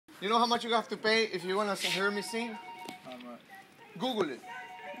You know how much you have to pay if you want to hear me sing? How much? Google it.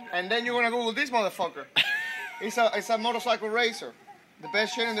 And then you're going to Google this motherfucker. It's a motorcycle racer. The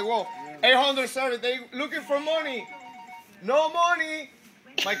best shit in the world. 800 service. They looking for money. No money.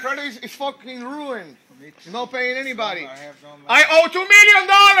 My credit is fucking ruined. Not paying anybody. I owe $2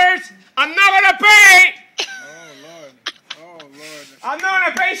 million. I'm not going to pay. Oh, Lord. Oh, Lord. I'm not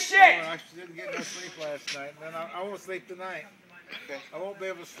going to pay shit. Lord, I didn't get no sleep last night. Then I won't sleep tonight. Okay. I won't be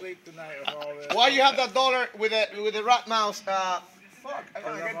able to sleep tonight with all this. Why you have that dollar with the rat mouse? Fuck, I'm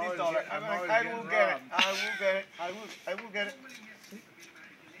gonna get this dollar. I will get it. I will get it. I will get it.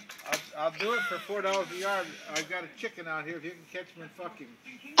 I'll do it for $4 a yard. I've got a chicken out here. If you can catch me and fuck the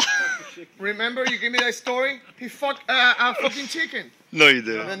chicken. Remember you give me that story? He fucked a fucking chicken. No, you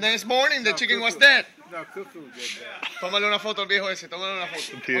didn't. And the next morning the chicken was dead. No, Cuckoo did that. Tómale una foto al viejo ese. Tómale una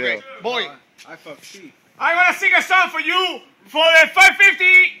foto. Okay, boy. I fucked sheep. I'm gonna sing a song for you for the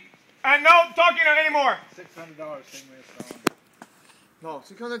 550 and no talking anymore. $600. Sing me a song. No,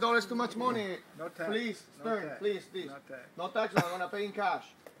 $600 is too much money. No tax. Please, No Stern, tax. please. No tax. No tax, I'm gonna pay in cash.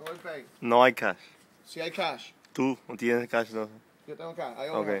 No voy a pay. No hay cash. Si hay cash. Tú no tienes cash, no. Yo tengo cash. I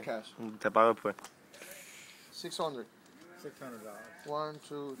only have cash. Te pago después. 600. $600. 1,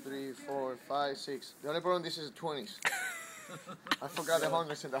 2, 3, 4, 5, 6. The only problem this is 20s. I forgot the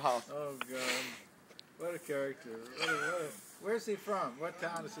hundreds in the house. Oh, God. What a character. Where's he from? What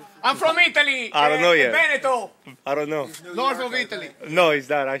town is he from? I'm from Italy. I don't know yet. Veneto. I don't know. North of Italy. No, he's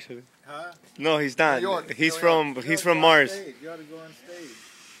not actually. Huh? No, he's not. New York. He's New from York. he's from Mars. You ought to go on stage.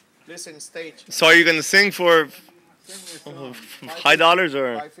 Listen, stage. So are you gonna sing for Sing me a song. high dollars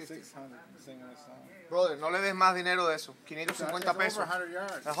or? 550. 600. Sing me a song. Brother, no le des más dinero de eso. 550 It's pesos. over 100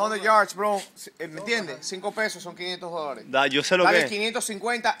 yards. 100 yards, bro. ¿Me entiendes? 5 pesos son $500. Da, yo sé lo Dale que es.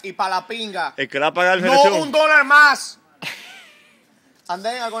 550 y pa' la pinga. El que la paga el No selección. $1 más. And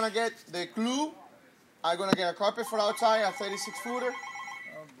then I'm gonna get the clue. I'm gonna get a carpet for outside, a 36-footer.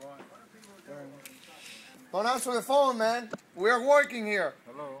 Oh, boy. Don't answer the phone, man. We are working here.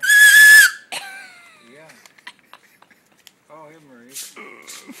 Hello? Yeah. Oh, hey, Marie.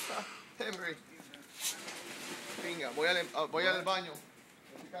 Henry. Pinga, voy al baño.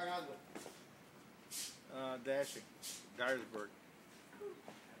 Me estoy cagando. Dashing. Dyersburg.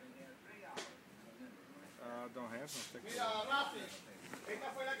 Don't have no stick. Mira, Rafi, esta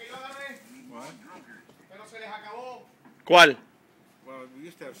fue la que yo agarré, What? pero se les acabó. ¿Cuál? Well, we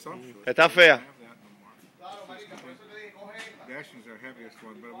used to have some shoes. Está We fea. don't have that no more. Claro, marica, por eso te dije, coge esta. Dashing's our heaviest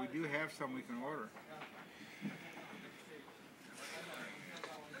one, but we do have some we can order.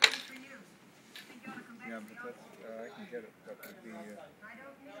 Yeah, but that's, I can get it, but it'd be, it's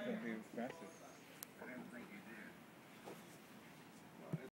going to be expensive.